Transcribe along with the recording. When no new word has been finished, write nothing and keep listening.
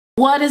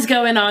What is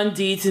going on,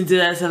 dudes and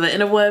dudettes of the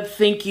interweb?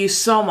 Thank you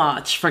so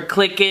much for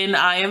clicking.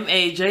 I am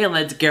AJ and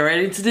let's get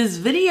right into this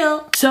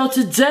video. So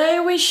today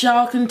we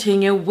shall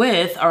continue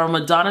with our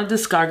Madonna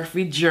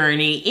discography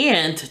journey,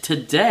 and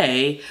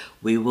today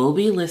we will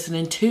be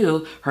listening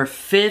to her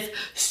 5th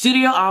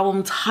studio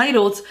album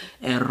titled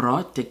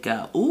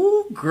Erotica.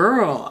 Ooh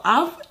girl,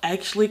 I'm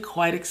actually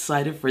quite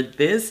excited for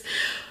this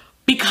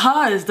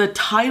because the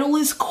title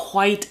is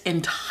quite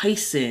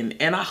enticing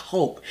and I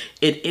hope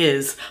it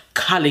is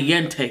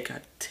caliente.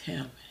 God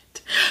damn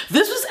it.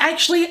 This was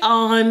actually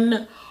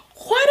on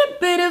quite a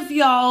bit of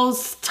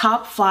y'all's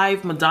top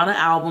 5 Madonna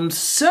albums,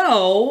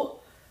 so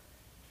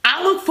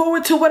I look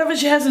forward to whatever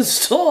she has in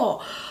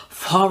store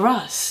for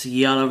us.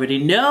 Y'all already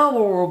know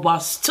we're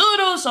robust to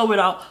do, so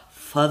without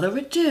further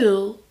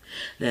ado,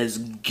 let's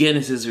get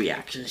into this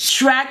reaction.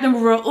 Track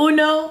number 1,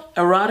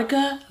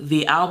 Erotica,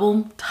 the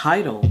album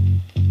title.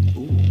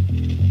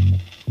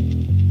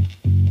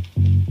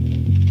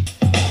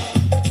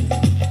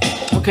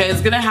 Okay,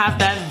 it's gonna have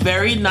that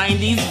very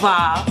 90s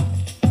vibe.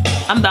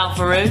 I'm down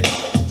for it.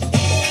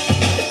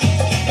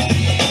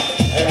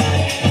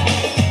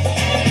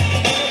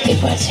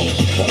 If I take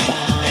you from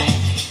behind,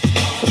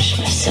 push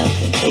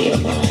myself into your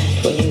mind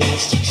when you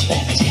least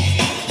expect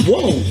it.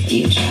 Whoa!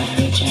 You try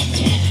to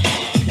reject it.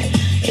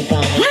 If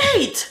I'm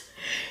Wait!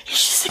 Is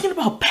she singing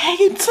about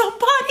pegging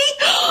somebody?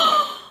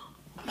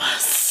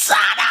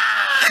 Madonna!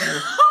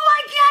 Oh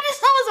my god, this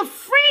song is a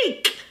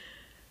freak!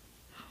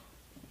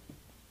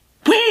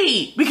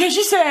 Wait, because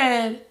she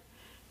said,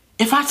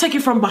 if I take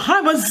it from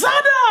behind,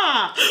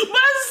 Madonna!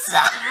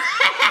 Madonna!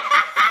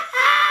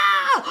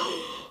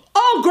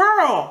 Oh,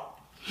 girl.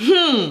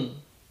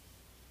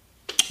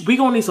 We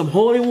gonna need some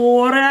holy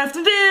water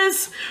after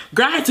this.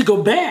 Girl, I had to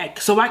go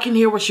back so I can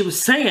hear what she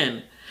was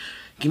saying.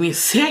 Give me a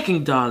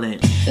second, darling.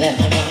 let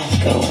my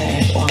mouth go where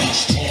it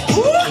wants to. Give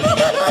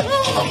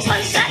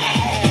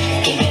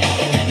it up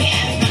and let me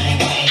have my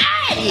way.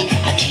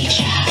 I'll teach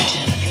you how to.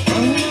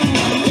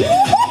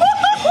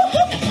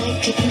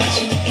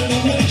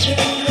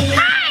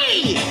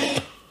 Hey!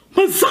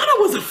 Madonna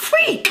was a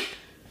freak!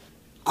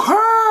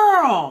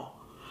 Girl!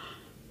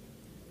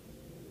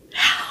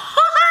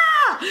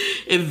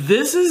 If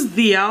this is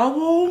the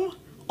album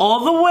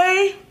all the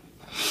way,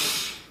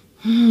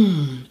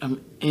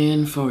 I'm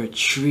in for a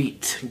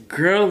treat.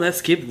 Girl,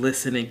 let's keep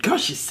listening. Girl,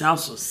 she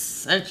sounds so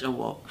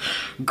sensual.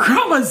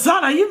 Girl,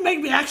 Madonna, you make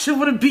me actually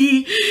want to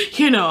be,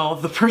 you know,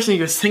 the person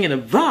you're singing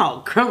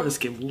about. Girl, let's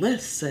keep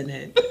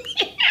listening.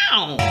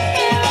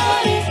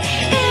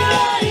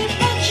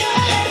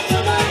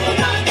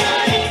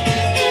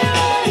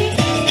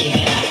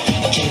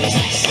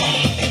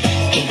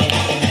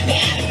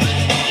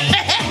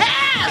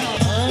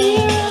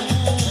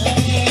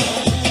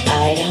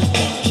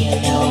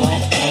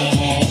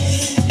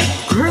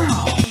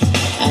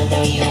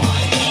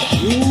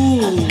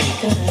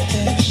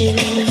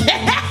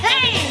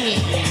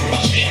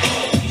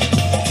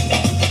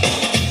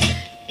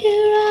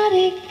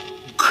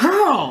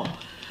 Girl,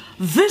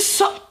 this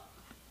song,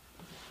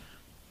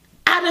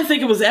 I didn't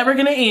think it was ever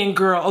gonna end,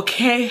 girl,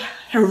 okay?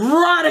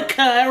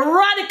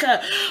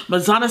 Erotica.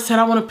 Madonna said,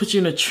 I want to put you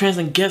in a trance,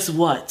 and guess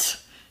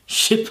what?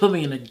 She put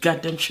me in a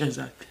goddamn trance.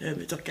 Damn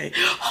it, okay?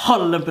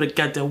 Hold on, let me put a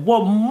goddamn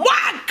one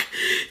whack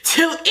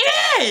till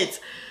it.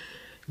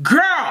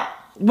 Girl,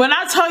 when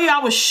I tell you I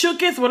was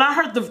shooketh when I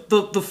heard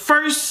the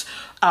first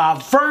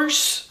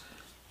verse,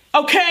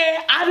 okay?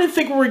 I didn't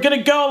think we were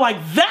gonna go like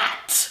that.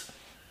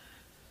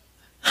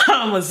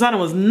 Madonna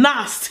was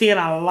nasty and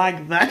I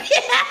like that.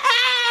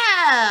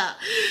 Yeah!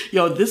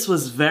 Yo, this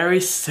was very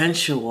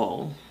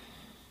sensual.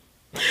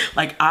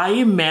 Like, I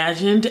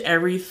imagined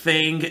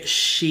everything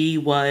she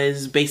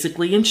was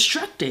basically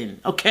instructing,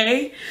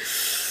 okay?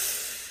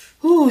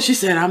 Ooh, she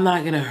said, I'm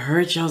not gonna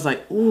hurt you. I was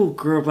like, ooh,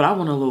 girl, but I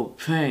want a little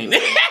pain.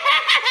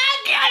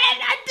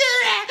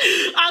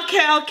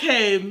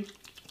 Okay.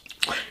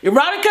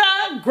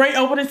 Erotica, great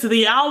opening to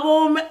the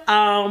album.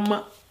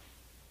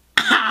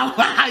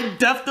 I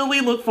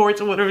definitely look forward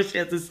to whatever she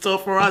has in store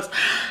for us.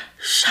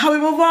 Shall we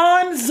move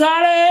on,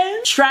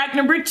 Zare? Track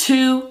number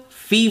 2,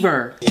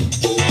 Fever. You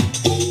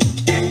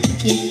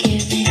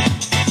give me,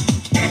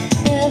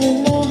 never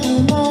know how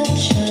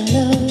much I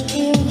love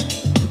you.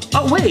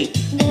 Oh, wait.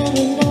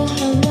 Never know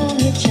how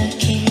much I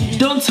care.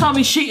 Don't tell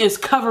me she is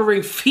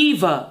covering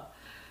Fever.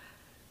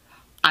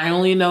 I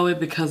only know it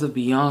because of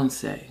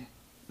Beyonce.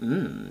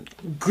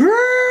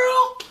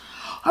 Girl!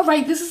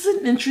 Alright, this is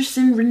an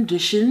interesting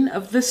rendition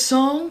of this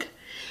song.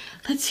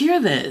 Let's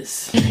hear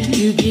this.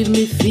 You give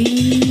me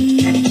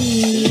fever.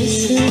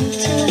 Listen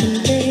to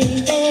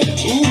me,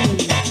 baby.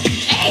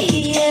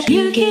 Hey,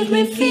 you give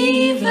me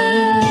fever.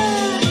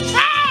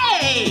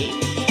 Hey!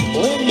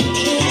 When you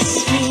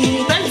kiss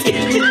me, That's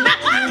it.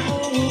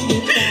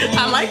 I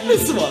like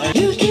this one.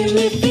 you give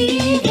me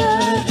fever.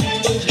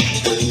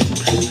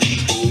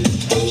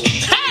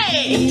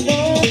 Hey!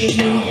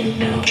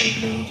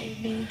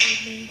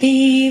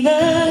 Fever.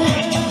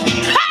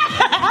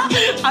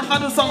 I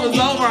thought the song was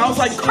over. I was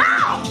like,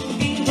 wow!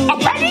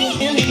 Already?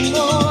 In the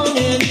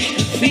morning,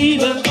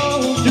 Fever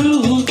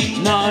through the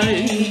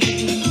night.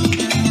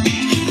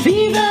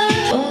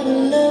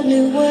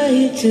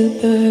 to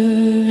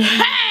burn.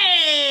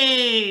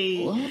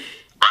 Hey!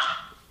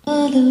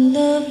 What a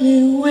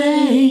lovely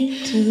way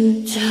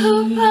to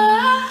burn.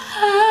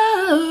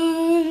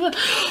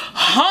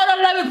 Hold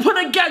on, let me put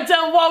a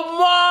goddamn one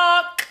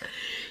mark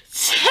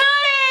to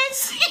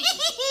this.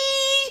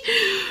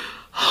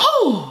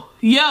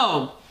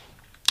 Yo,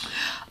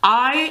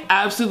 I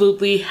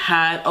absolutely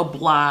had a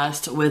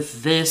blast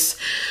with this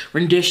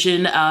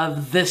rendition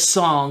of this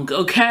song,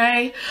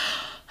 okay?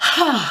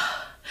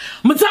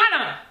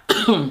 Madonna!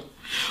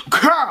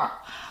 Girl,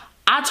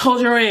 I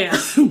told your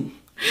ass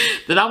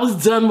that I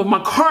was done with my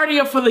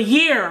cardio for the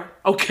year,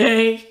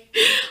 okay?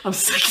 I'm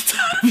sick and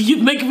tired of you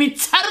making me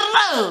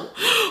tired.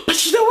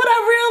 But you know what I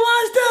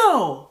realized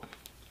though?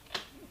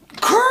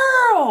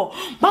 Girl,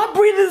 my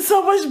breathing is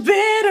so much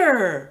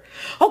better.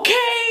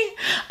 Okay?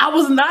 I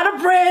was not a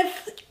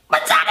breath.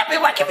 Madonna be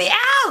working me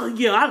out.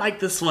 Yeah, I like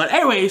this one.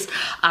 Anyways,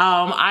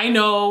 I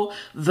know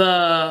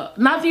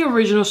not the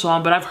original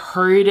song, but I've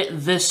heard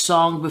this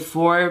song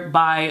before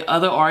by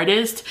other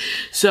artists.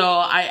 So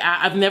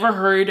I've never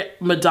heard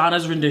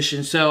Madonna's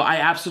rendition. So I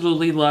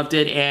absolutely loved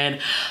it and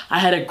I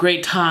had a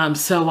great time.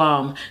 So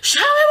show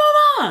me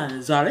what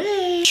on.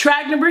 Sorry.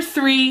 Track number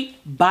 3,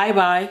 Bye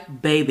Bye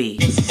Baby.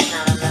 This is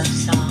not a love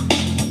song.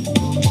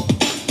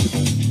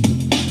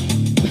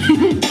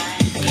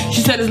 She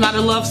said it's not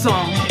a love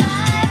song.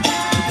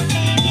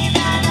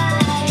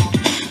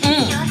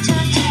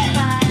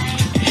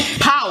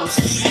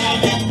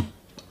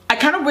 I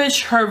kind of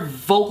wish her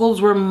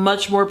vocals were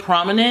much more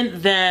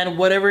prominent than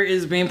whatever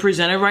is being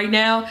presented right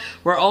now.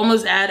 We're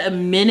almost at a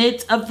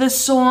minute of this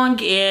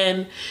song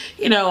and,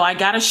 you know, I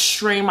gotta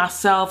strain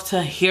myself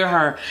to hear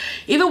her.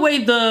 Either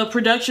way, the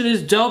production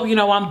is dope. You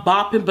know, I'm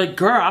bopping, but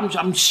girl,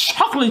 I'm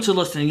struggling to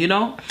listen, you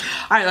know? All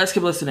right, let's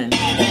keep listening.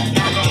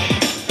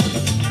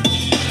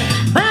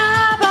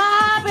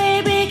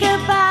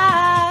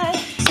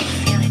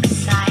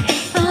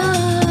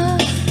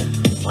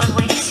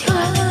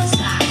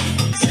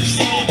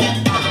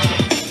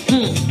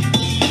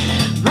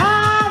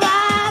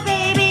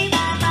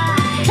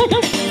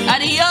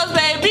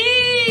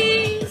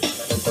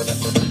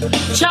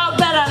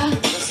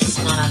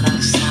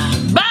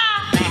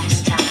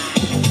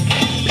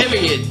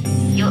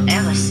 You'll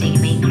ever see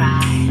me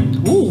cry.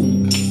 Ooh.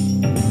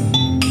 You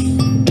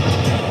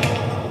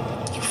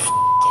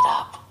f***ed it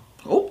up.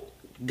 Oh,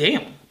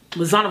 damn.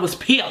 Madonna was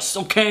pissed,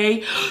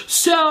 okay?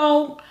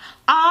 So,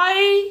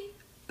 I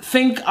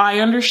think I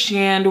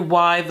understand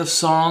why the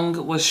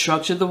song was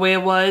structured the way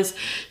it was.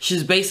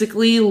 She's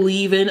basically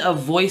leaving a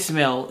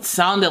voicemail. It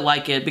sounded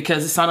like it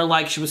because it sounded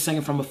like she was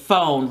singing from a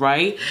phone,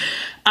 right?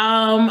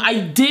 I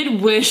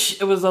did wish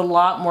it was a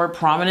lot more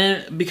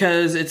prominent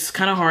because it's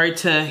kind of hard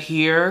to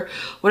hear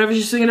whatever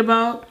she's singing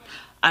about.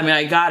 I mean,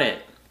 I got it,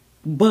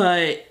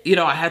 but you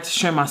know, I had to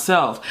strain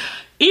myself.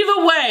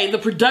 Either way, the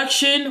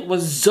production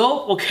was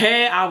dope,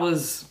 okay? I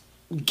was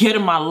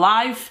getting my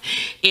life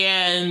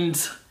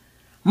and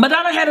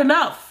Madonna had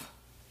enough.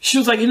 She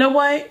was like, you know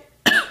what?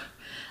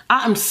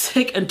 I am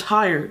sick and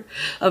tired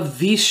of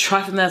these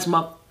trifling ass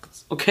motherfuckers.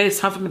 Okay, it's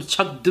time for me to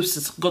chuck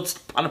deuces. Go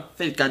on a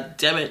face, god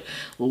damn it.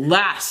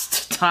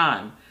 Last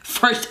time.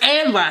 First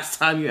and last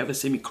time you ever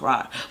see me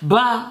cry.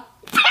 Bye.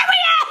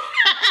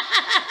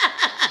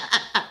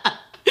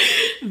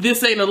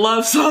 This ain't a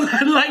love song.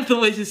 I like the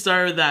way she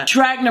started with that.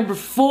 Track number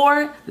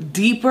 4,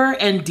 Deeper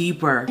and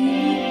Deeper.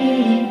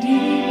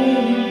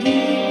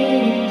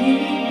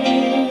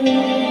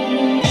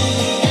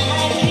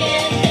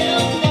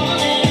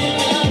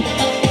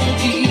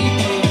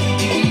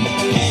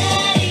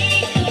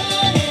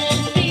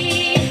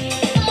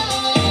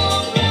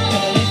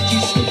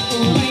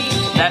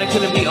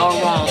 Couldn't be all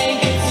wrong.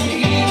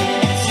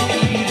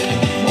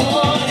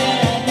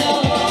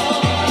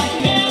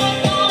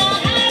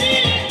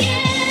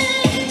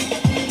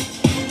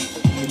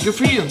 Good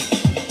for you.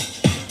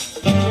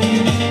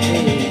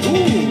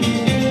 Ooh,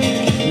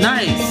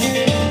 nice.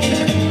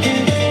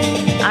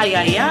 Ay,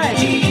 ay,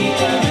 ay.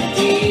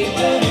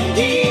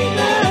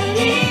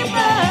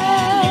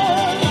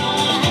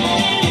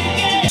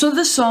 So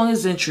this song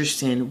is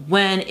interesting.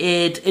 When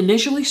it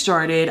initially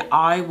started,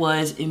 I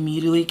was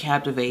immediately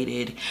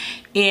captivated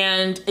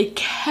and it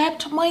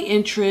kept my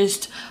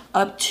interest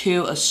up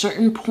to a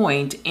certain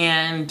point,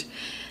 and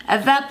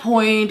at that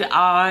point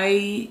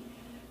I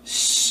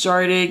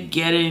started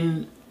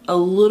getting a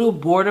little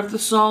bored of the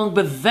song,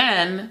 but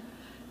then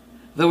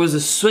there was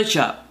a switch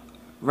up,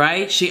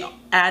 right? She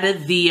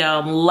added the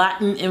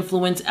Latin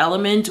influence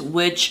element,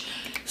 which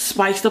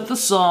spiced up the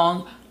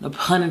song, no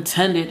pun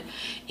intended,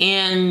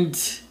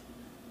 and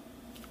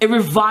it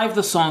revived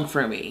the song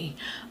for me.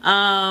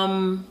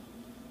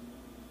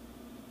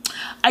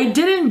 I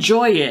did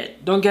enjoy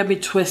it, don't get me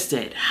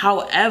twisted.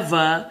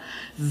 However,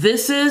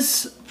 this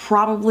is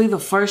probably the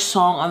first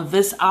song on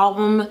this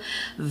album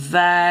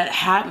that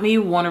had me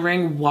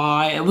wondering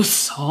why it was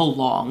so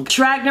long.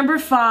 Track number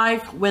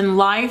 5, When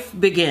Life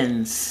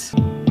Begins.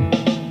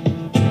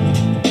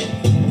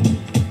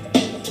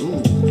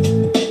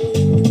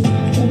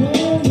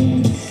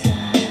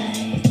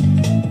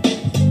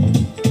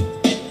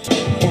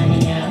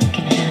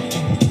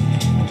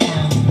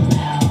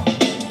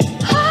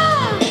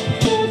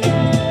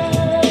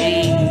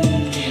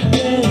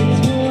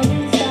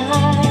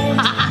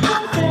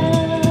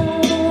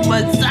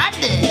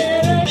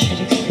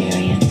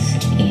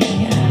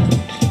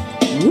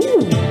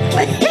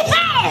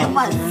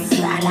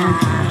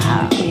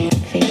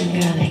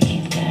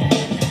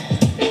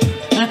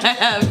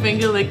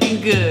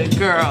 good,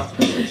 girl.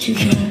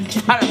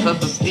 I don't know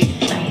the feet.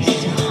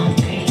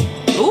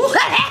 Ooh,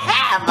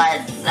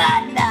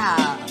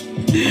 Madonna.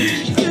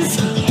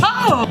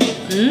 Oh.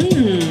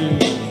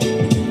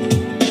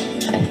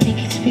 I think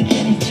it's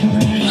beginning to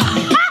rain.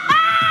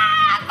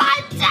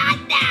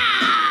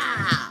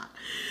 Madonna.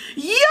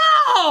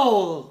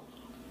 Yo,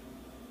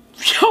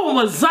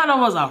 Madonna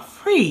was a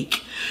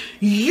freak.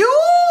 You.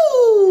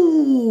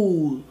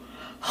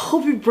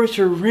 Hope you brush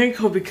your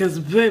raincoat because,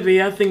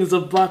 baby, I think it's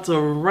about to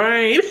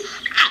rain.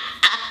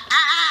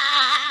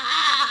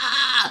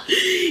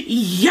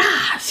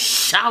 Yeah,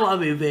 shower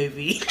me,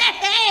 baby.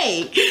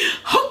 Hey,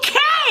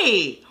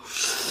 okay.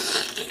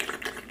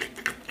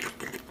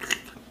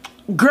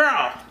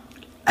 Girl,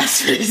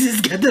 let's finish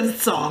this goddamn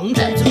song.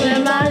 That's where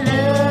my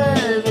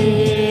love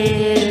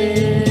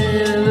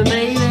is,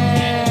 baby.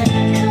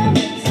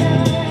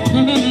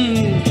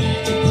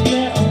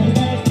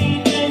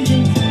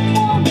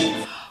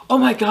 Oh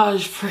my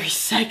gosh, for a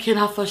second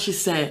I thought she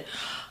said,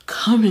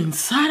 come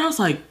inside. I was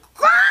like,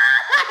 Madonna!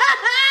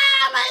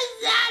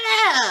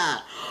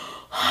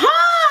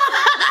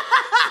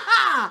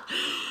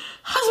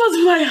 I was supposed to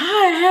be like,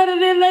 hi, how did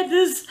they let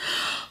this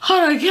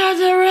on the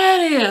goddamn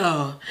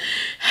radio?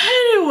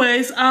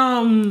 Anyways,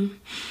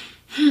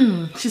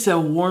 she said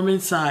warm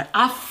inside.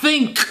 I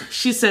think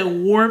she said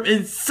warm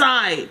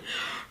inside.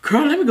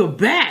 Girl, let me go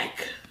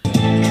back.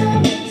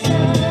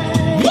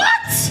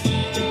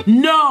 What?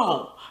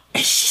 No.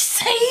 Is she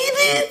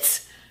saying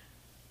it?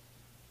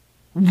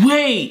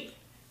 Wait.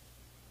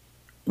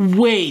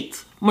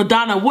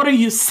 Madonna, what are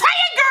you saying,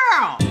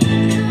 girl?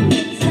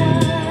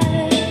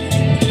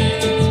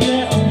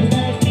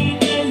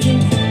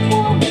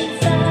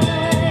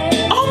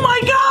 Oh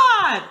my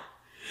God!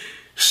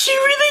 She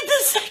really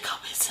did say come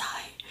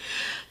inside.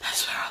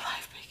 That's where our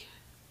life began.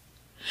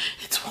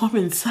 It's warm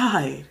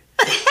inside.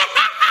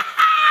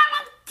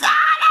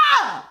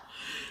 Madonna!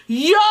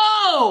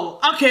 Yo!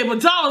 Okay,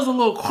 Madonna's a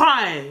little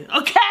crying,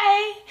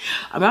 okay?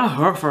 I mean, I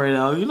heard for it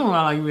though. You know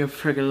I like me a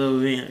freaking little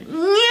bit.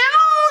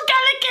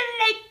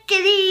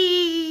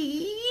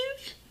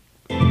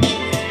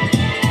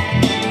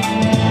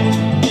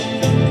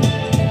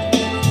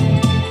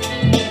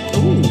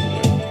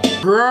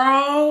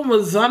 Girl,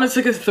 Madonna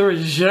took us through a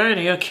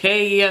journey,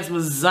 okay? Yes,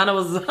 Madonna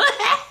was...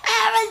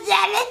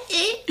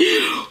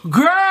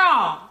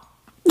 Girl!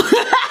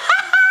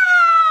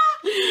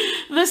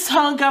 This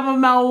tongue got my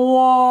mouth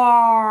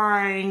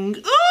watering.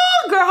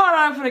 Ooh, girl, hold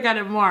on, I forgot got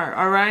it marked,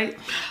 alright?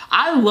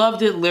 I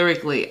loved it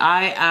lyrically.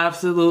 I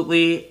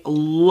absolutely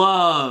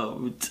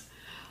loved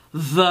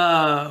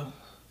the...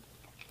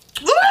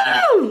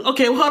 Ooh!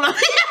 Okay, hold on.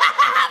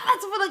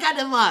 That's what I got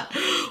it marked.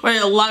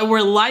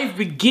 Where life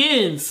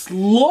begins.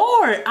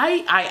 Lord,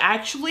 I'm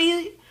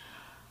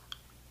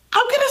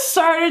gonna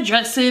start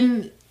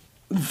addressing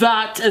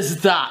that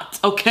as that,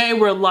 okay?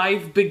 Where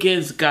life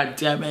begins,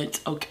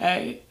 goddammit,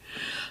 okay?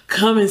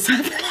 Come inside.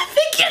 I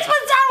think yes,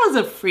 Madonna was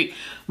a freak.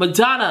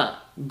 Madonna,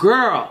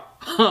 girl.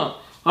 Huh.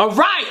 All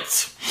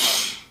right.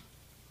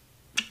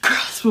 Girl,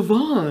 let's move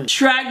on.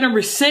 Track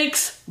number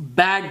 6,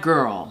 Bad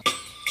Girl.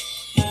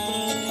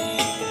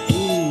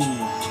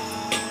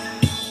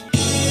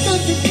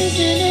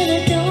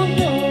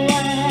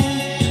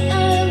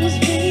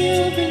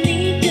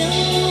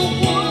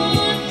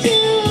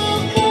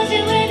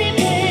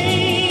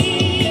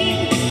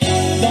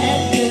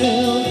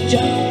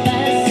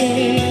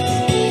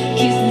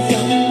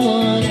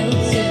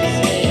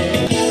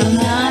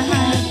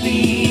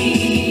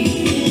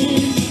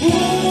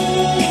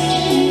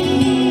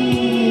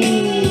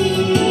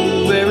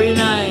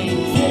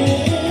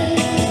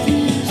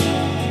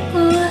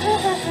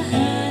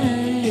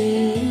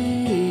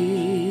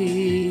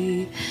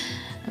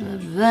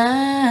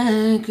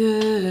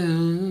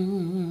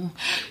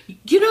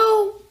 You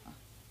know,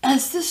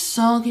 as this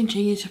song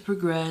continued to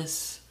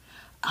progress,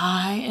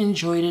 I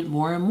enjoyed it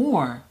more and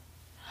more.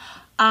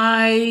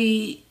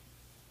 I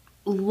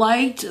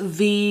liked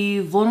the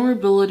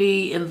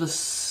vulnerability in the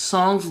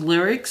song's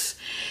lyrics,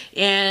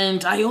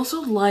 and I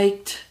also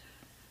liked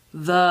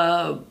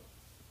the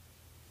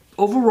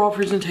overall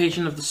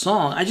presentation of the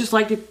song. I just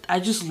liked it. I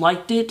just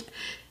liked it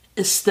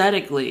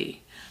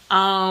aesthetically.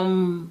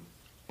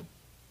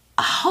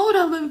 Hold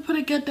on, let me put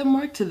a goddamn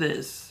mark to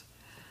this.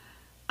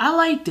 I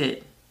liked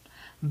it.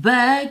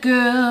 Bad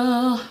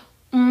girl.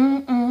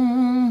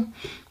 And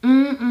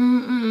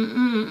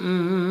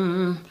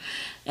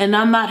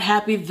I'm not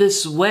happy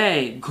this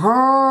way.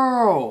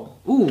 Girl.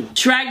 Ooh.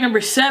 Track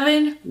number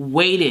 7,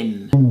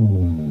 Waiting.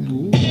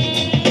 Ooh.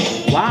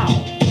 Wow.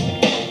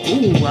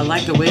 Ooh, I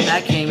like the way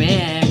that came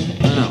in.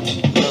 Oh no.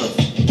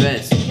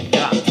 Best.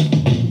 Yeah.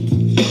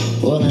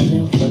 Well, I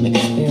know from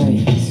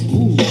experience.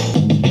 Ooh.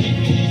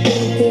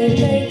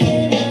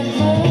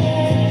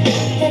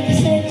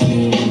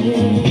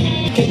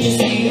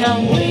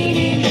 I'm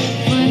waiting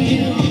for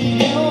you,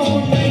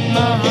 don't break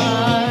my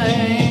heart.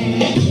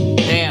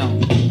 Damn.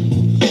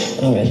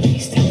 Or at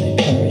least have the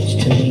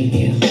courage to leave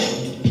you.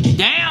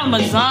 Damn,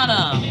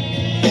 Madonna.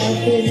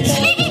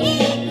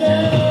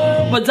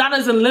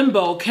 Madonna's in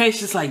limbo, okay?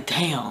 She's like,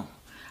 damn.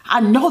 I I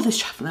know this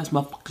trifling ass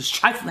motherfucker's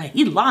trifling.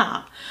 He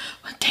lying.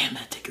 But damn,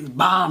 that dick is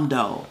bomb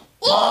though.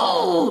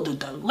 Oh, the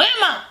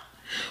dilemma.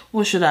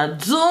 What should I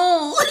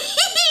do?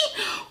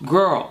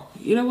 Girl,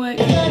 you know what?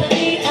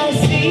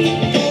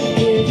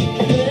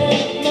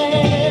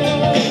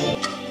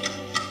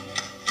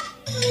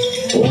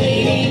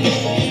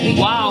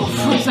 Wow,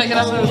 for a second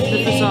I thought it was a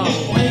different song.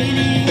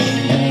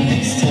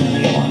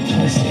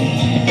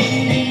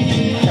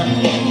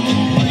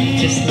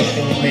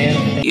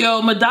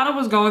 Yo, Madonna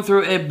was going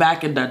through it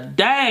back in the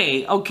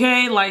day,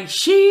 okay? Like,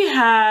 she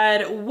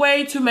had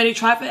way too many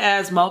trifling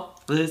ass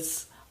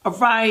muffins,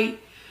 alright?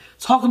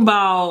 Talking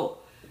about,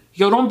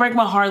 yo, don't break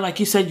my heart like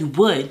you said you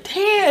would.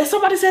 Damn, if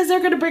somebody says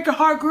they're gonna break your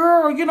heart,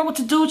 girl, you know what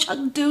to do. Chuck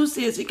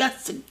deuces, you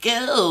got to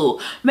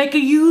go. Make a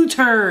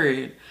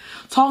U-turn.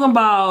 Talking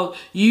about,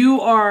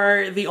 you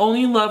are the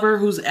only lover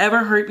who's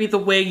ever hurt me the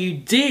way you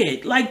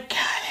did. Like,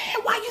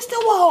 God, why you still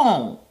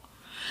home?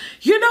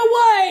 You know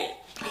what?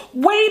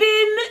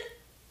 Waiting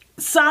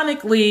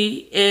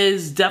sonically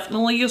is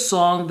definitely a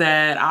song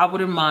that I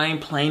wouldn't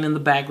mind playing in the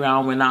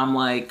background when I'm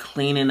like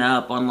cleaning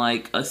up on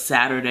like a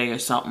Saturday or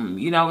something.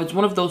 You know, it's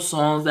one of those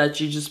songs that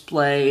you just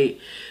play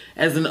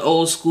as an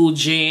old school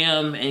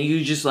jam and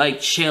you just like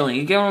chilling.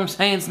 You get what I'm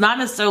saying? It's not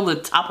necessarily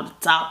the top of the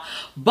top,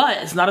 but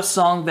it's not a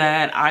song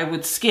that I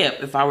would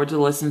skip if I were to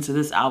listen to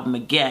this album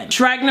again.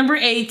 Track number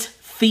 8,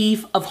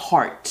 Thief of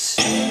Hearts.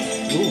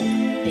 Ooh.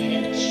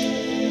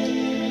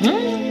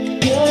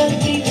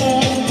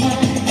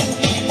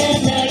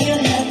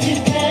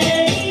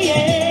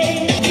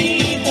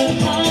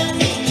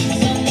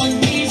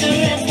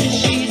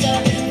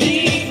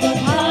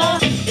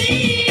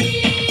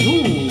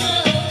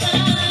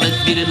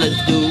 Let's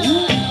go.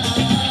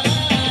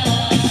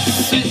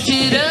 Switch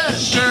it up,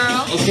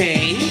 girl.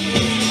 Okay.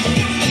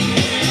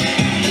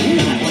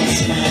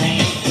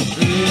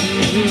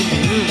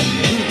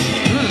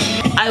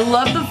 I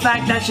love the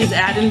fact that she's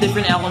adding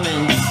different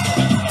elements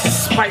to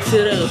spice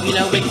it up. You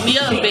know, wake me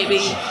up, baby.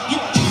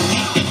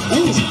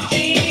 Ooh.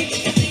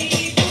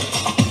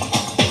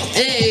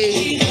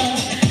 Hey,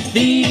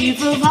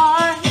 thief of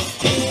hearts.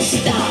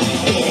 Stop,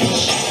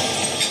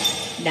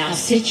 bitch. Now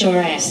sit your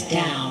ass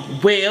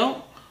down.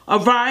 Well.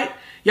 Alright,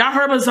 y'all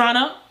heard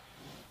Madonna,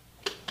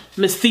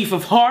 Miss Thief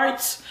of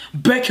Hearts,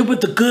 Becky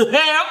with the good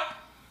hair.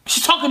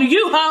 She's talking to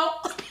you,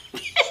 huh?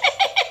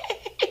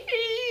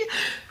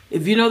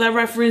 If you know that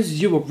reference,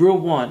 you a real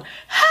one.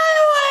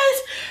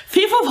 Anyways,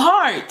 Thief of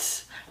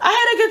Hearts. I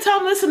had a good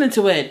time listening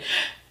to it.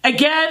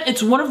 Again,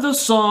 it's one of those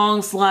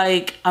songs,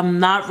 like, I'm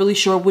not really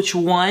sure which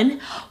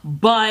one,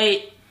 but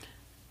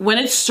when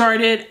it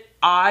started,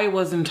 I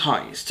was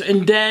enticed.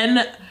 And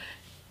then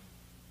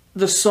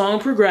the song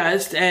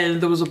progressed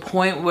and there was a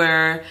point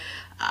where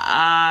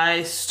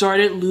I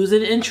started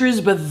losing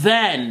interest, but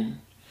then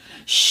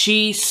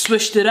she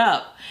switched it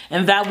up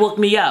and that woke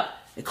me up.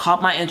 It caught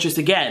my interest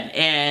again.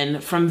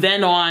 And from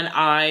then on,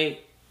 I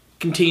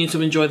continued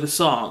to enjoy the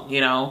song,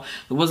 you know.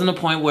 There wasn't a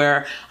point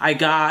where I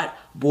got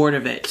bored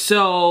of it.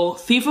 So,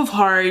 Thief of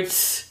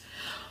Hearts,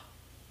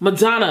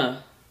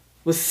 Madonna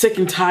was sick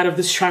and tired of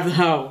this trifling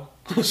hoe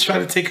who was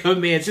trying to take her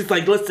man. She's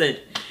like, listen,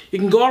 you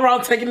can go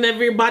around taking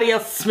everybody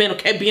else's man,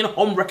 okay? Being a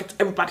home wrecker to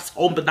everybody's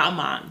home, but not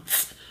mine.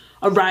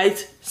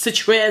 Alright?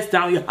 Sit your ass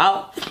down your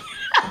house.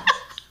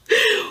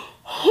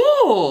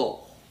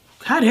 Oh,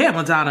 God damn,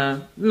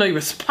 Madonna. You know you were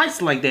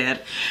spicy like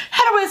that.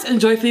 Anyways,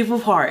 enjoy Thief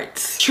of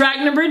Hearts. Track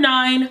number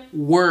 9,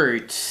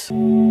 Words.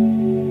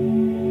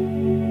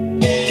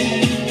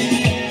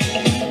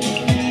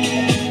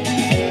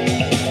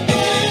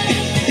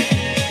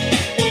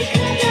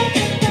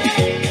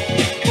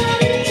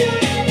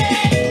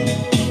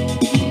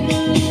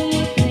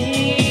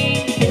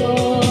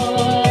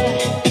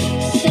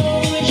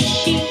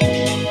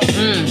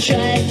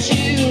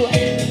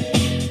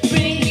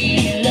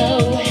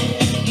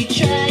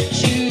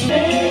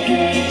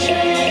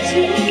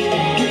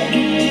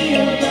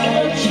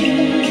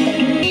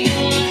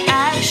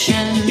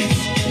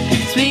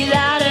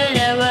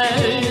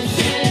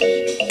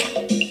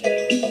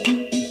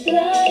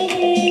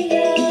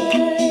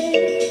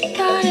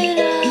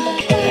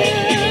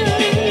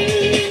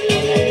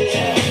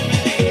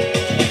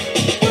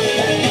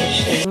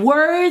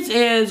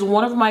 Is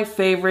one of my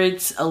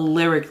favorites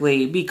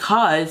lyrically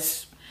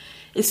because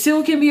it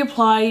still can be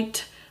applied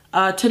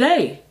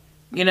today.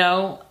 You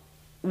know,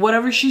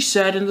 whatever she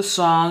said in the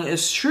song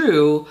is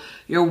true.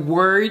 Your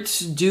words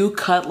do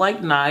cut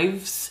like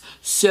knives,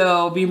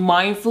 so be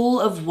mindful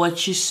of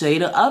what you say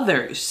to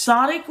others.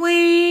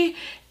 Sonically,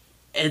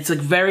 it's a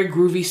very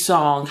groovy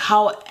song.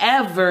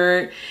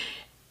 However,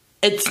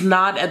 it's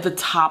not at the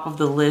top of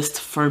the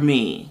list for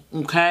me,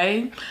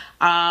 okay?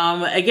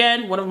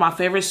 Again, one of my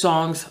favorite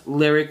songs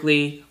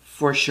lyrically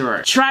for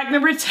sure. Track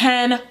number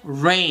 10,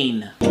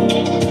 Rain.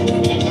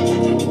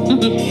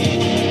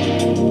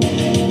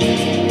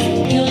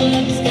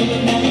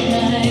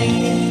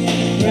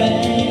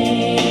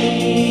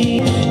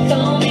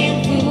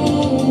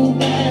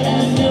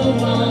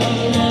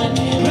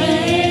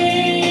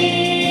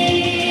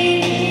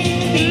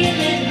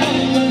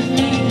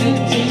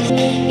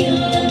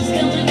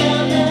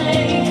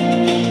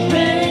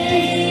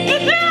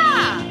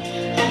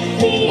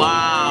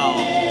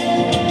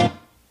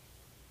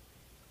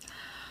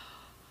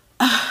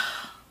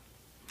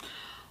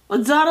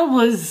 Madonna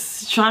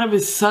was trying to be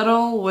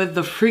subtle with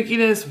the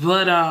freakiness,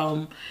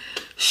 but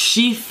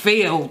she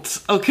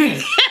failed, okay?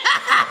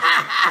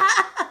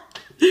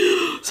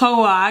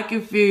 So I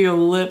can feel your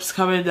lips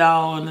coming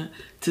down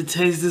to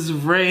taste this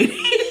rain.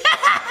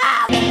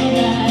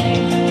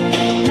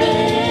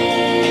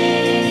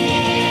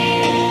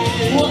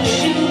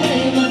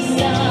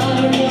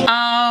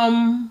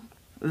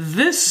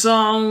 This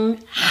song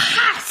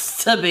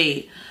has to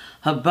be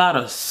about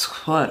a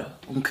sweater,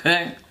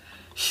 okay?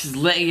 She's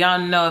letting y'all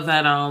know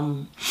that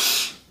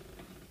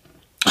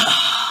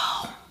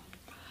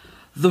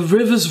the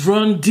rivers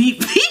run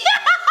deep.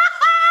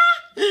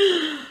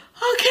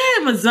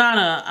 Okay,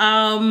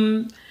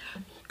 Madonna.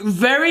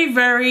 Very,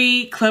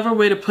 very clever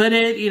way to put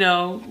it. You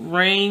know,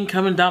 rain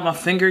coming down my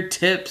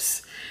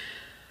fingertips.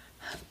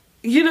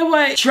 You know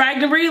what? Track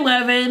number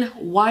 11,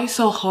 Why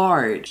So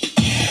Hard?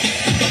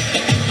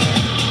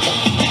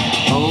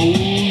 Oh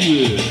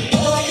yeah.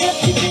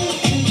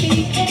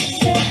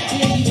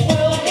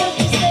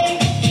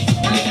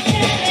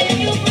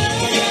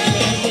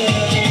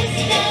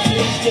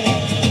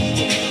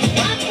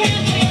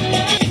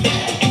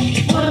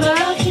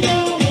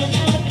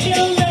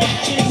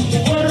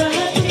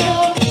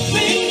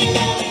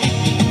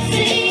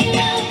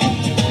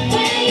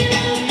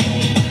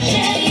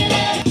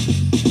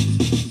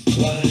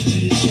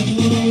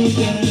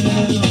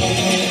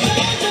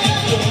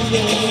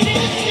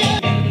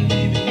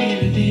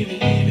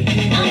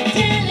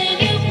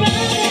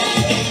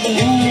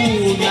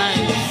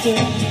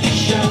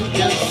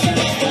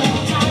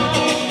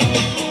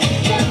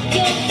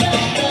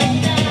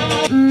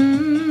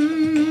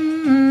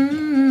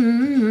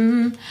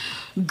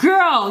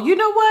 Girl, you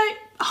know what?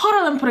 Hold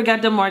on, let me put a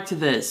goddamn mark to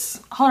this.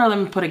 Hold on, let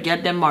me put a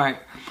goddamn mark.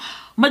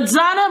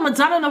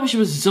 Madonna know what she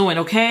was doing,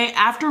 okay?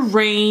 After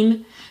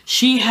Rain,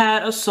 she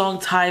had a song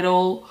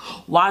titled,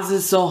 Why Is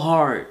It So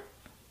Hard?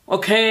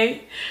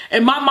 Okay?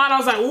 In my mind, I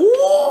was like,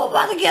 ooh, I'm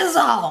about to get a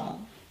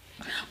song.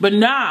 But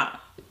nah,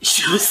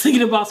 she was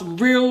thinking about some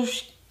real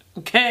shit,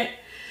 okay?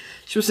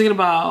 She was thinking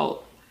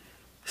about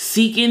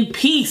seeking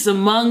peace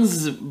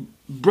amongst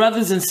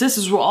brothers and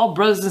sisters. We're all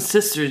brothers and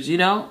sisters, you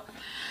know?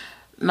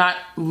 Not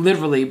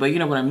literally, but you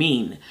know what I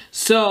mean.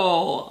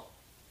 So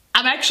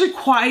I'm actually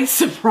quite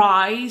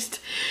surprised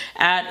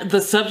at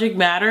the subject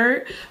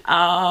matter,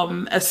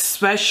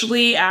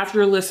 especially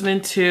after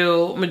listening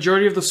to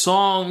majority of the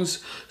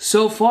songs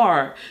so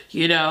far,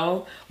 you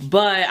know.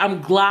 But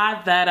I'm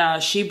glad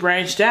that she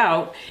branched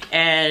out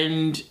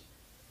and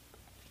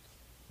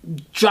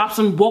dropped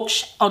some woke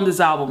on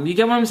this album. You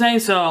get what I'm saying?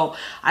 So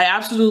I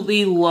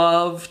absolutely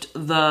loved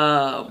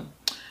the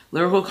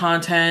lyrical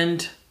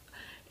content.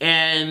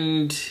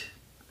 And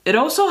it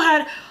also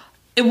had,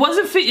 it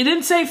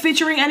didn't say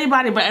featuring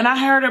anybody, and I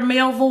heard a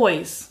male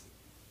voice.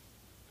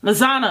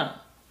 Madonna.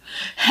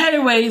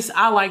 Anyways,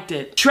 I liked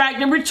it. Track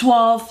number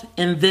 12,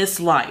 In This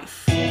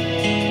Life.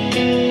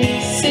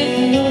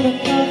 Sitting on a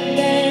park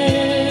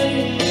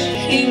bench,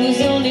 he was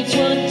only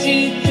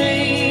 23.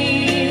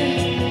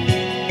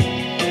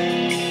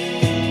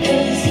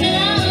 'Cause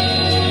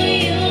now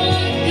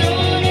you're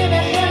gone and I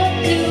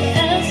have to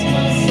ask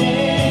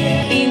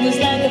myself. He was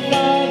like a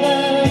father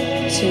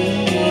to me.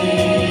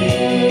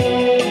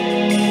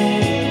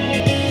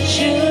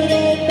 Should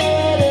it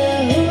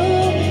matter who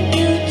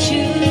you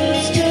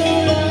choose to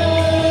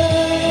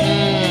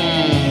love?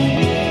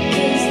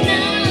 'Cause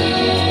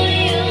now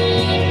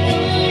you're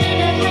gone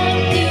and I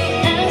have to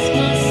ask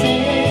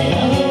myself. I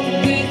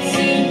hope it's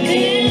in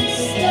this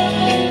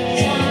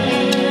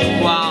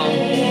lifetime. Wow. I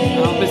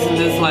hope it's in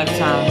this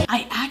lifetime.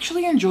 I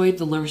actually enjoyed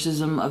the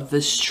lyricism of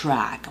this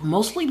track,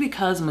 mostly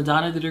because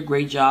Madonna did a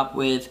great job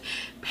with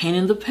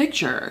painting the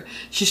picture.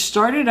 She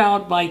started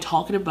out by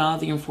talking about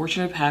the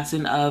unfortunate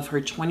passing of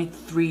her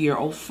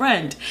 23-year-old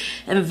friend,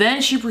 and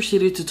then she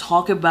proceeded to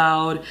talk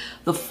about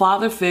the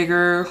father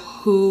figure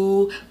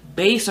who,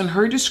 based on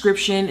her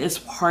description, is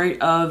part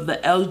of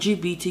the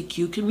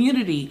LGBTQ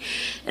community.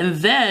 And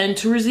then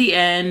towards the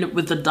end,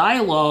 with the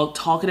dialogue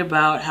talking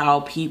about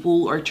how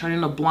people are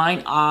turning a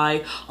blind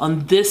eye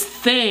on this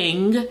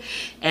thing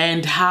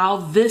and how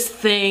this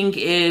thing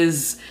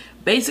is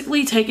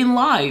basically taking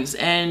lives,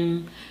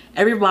 and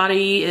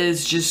everybody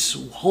is just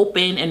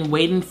hoping and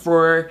waiting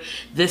for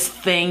this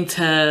thing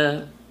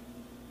to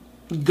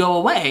go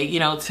away, you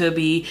know, to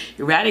be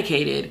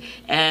eradicated.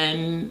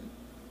 And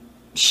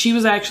she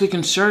was actually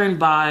concerned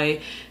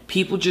by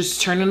people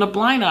just turning a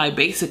blind eye,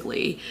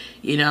 basically,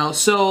 you know.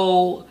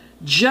 So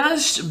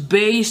just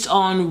based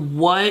on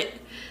what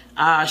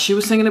she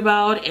was singing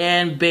about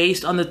and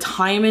based on the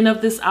timing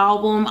of this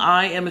album,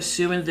 I am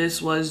assuming this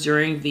was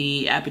during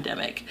the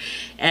epidemic.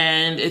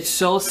 And it's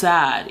so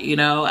sad, you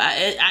know.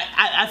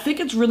 I think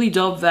it's really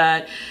dope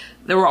that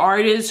there were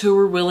artists who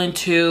were willing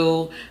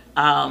to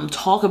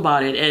talk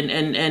about it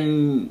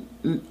and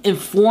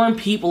inform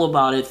people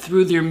about it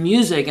through their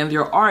music and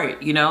their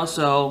art, you know.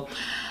 So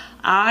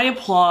I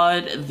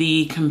applaud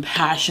the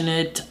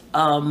compassionate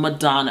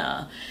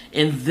Madonna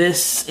in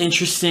this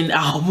interesting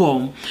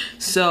album.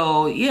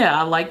 So yeah,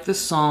 I like the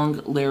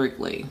song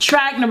lyrically.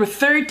 Track number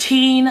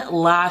 13,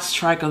 last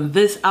track on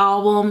this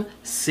album,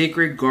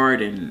 Secret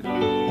Garden.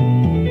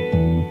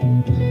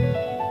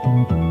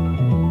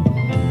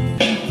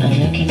 I'm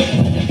looking for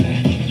the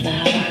perfect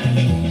flower,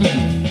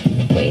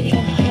 waiting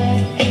on a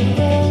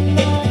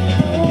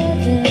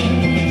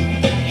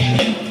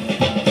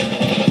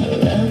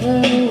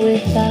lover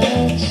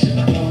without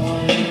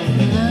scorn.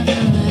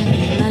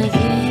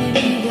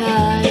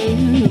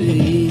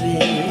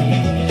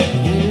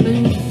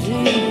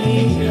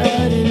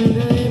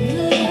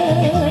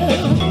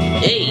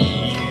 Hey!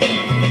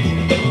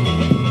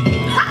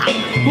 Ha!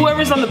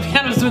 Whoever's on the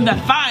piano is doing that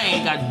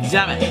fine, god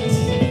damn it.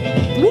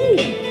 Woo!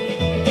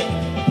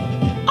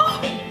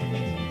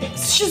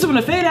 She's doing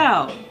a fade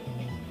out.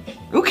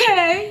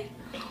 Okay.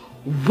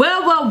 Well.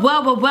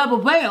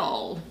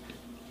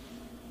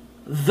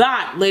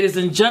 That, ladies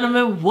and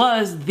gentlemen,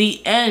 was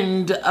the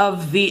end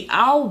of the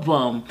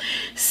album.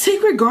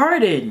 Secret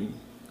Garden.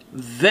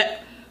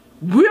 That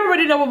we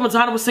already know what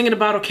Madonna was singing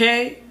about,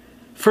 okay?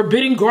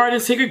 Forbidden Garden,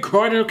 Secret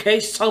Garden, okay?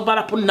 She's talking about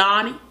a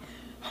punani.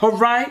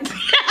 Alright?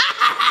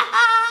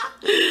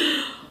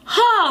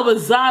 Ha,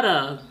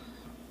 Madonna.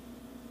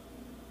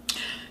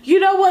 You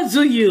know what,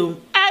 do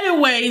you?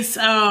 Anyways,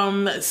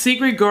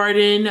 Secret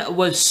Garden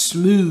was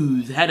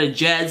smooth, had a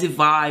jazzy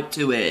vibe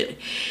to it.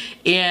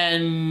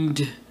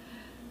 And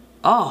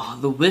oh,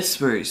 the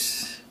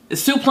whispers.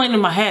 It's still playing in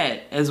my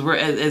head as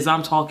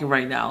I'm talking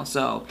right now,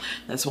 so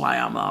that's why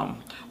I'm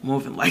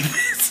moving like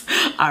this.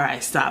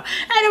 Alright, stop.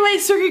 Anyway,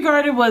 Secret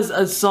Garden was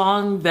a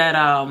song that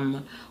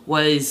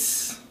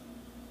was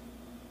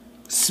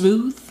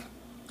smooth,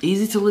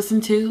 easy to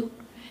listen to,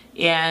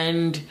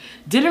 and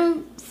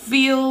didn't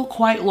feel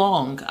quite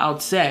long, I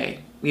would say.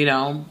 You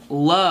know,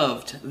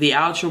 loved the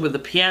outro with the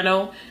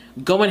piano,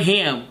 going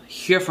ham,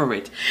 here for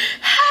it.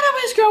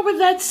 Anyways, girl, with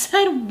that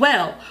said,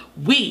 well,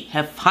 we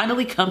have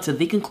finally come to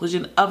the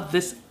conclusion of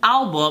this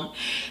album,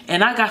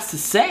 and I got to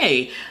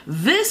say,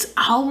 this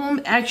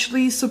album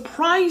actually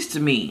surprised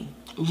me.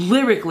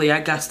 Lyrically, I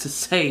got to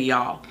say,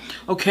 y'all,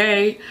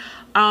 okay?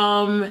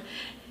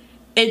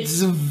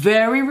 It's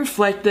very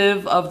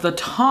reflective of the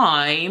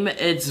time.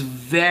 It's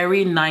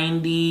very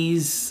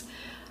 90s,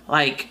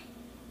 like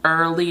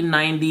early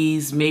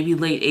 90s, maybe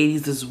late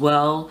 80s as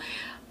well.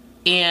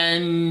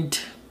 And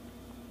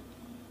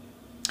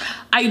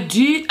I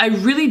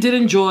really did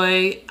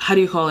enjoy, how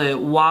do you call it?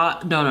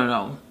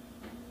 No.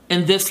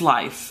 In This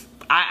Life.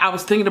 I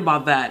was thinking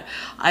about that.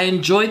 I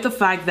enjoyed the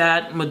fact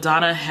that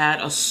Madonna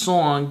had a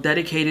song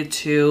dedicated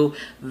to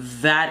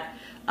that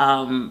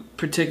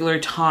particular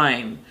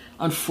time.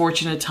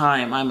 Unfortunate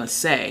time, I must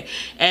say.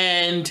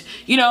 And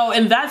you know,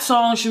 in that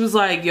song she was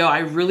like, yo, I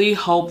really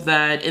hope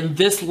that in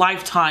this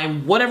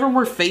lifetime whatever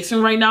we're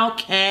facing right now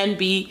can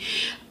be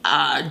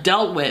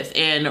dealt with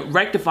and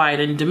rectified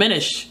and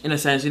diminished in a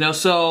sense, you know.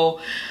 So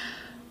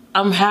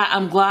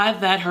I'm glad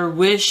that her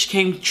wish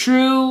came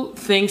true.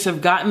 Things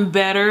have gotten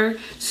better,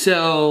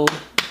 so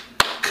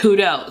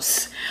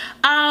kudos.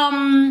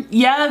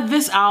 Yeah,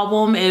 this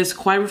album is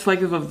quite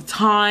reflective of the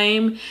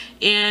time,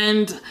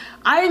 and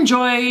I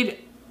enjoyed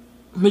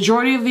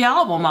majority of the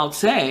album, I would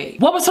say.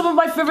 What were some of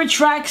my favorite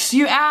tracks,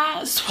 you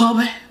asked?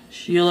 Well,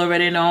 you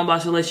already know. I'm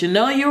about to let you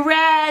know. You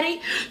ready?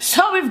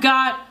 So we've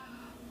got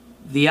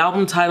the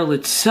album title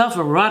itself,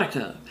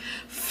 Erotica,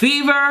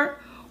 Fever,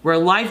 Where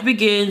Life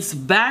Begins,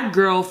 Bad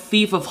Girl,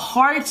 Thief of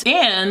Hearts,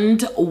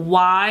 and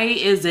Why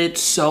Is It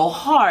So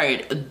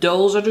Hard?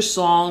 Those are the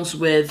songs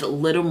with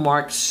little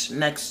marks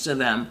next to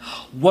them.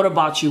 What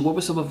about you? What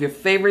were some of your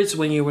favorites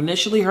when you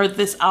initially heard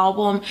this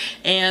album?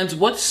 And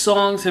what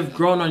songs have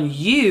grown on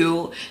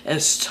you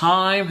as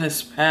time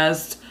has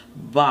passed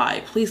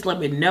by? Please let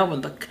me know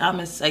in the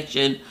comment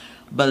section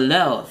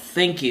below.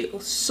 Thank you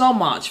so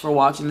much for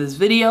watching this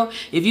video.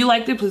 If you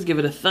liked it, please give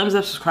it a thumbs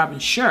up, subscribe, and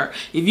share.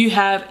 If you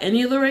have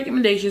any other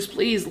recommendations,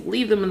 please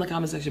leave them in the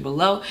comment section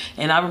below,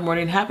 and I'll be more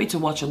than happy to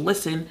watch and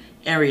listen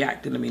and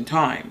react. In the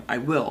meantime, I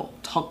will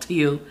talk to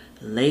you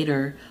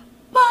later.